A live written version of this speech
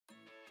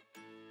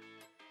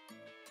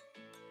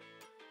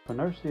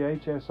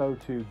FNIRSI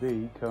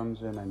HS02B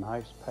comes in a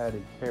nice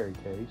padded carry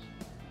case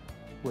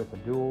with a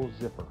dual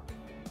zipper.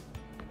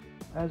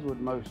 As with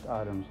most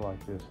items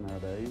like this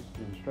nowadays,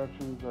 the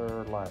instructions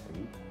are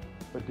lacking,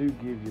 but do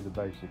give you the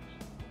basics.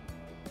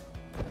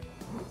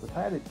 The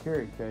padded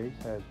carry case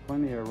has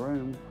plenty of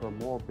room for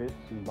more bits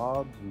and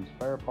bobs and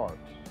spare parts.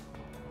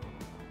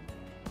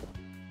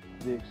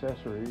 The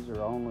accessories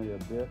are only a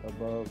bit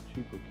above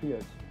cheaper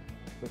kits,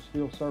 but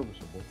still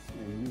serviceable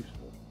and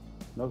useful.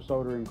 No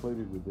solder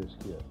included with this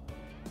kit.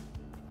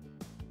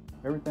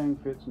 Everything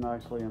fits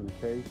nicely in the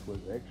case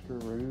with extra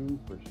room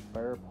for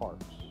spare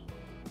parts.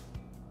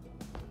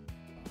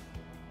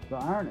 The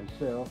iron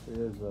itself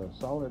is a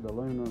solid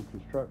aluminum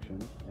construction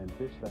and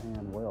fits the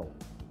hand well.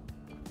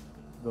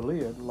 The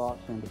lid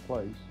locks into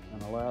place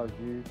and allows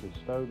you to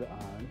stow the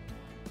iron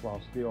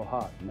while still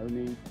hot. No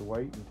need to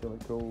wait until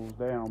it cools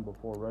down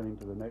before running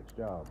to the next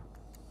job.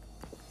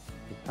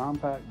 The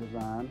compact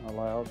design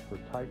allows for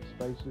tight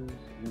spaces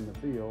in the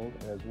field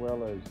as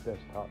well as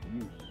desktop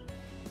use.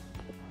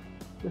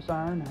 This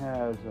iron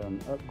has an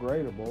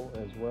upgradable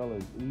as well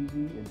as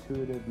easy,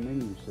 intuitive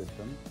menu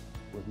system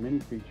with many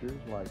features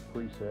like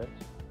presets,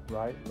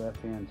 right,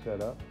 left-hand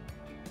setup,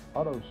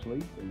 auto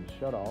sleep and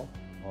shut off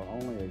are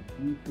only a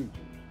few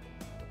features.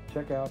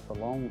 Check out the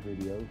long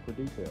video for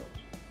details.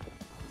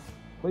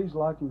 Please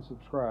like and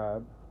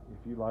subscribe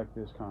if you like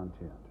this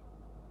content.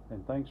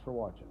 And thanks for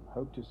watching.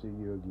 Hope to see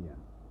you again.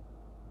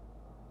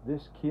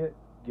 This kit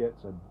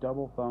gets a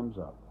double thumbs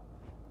up.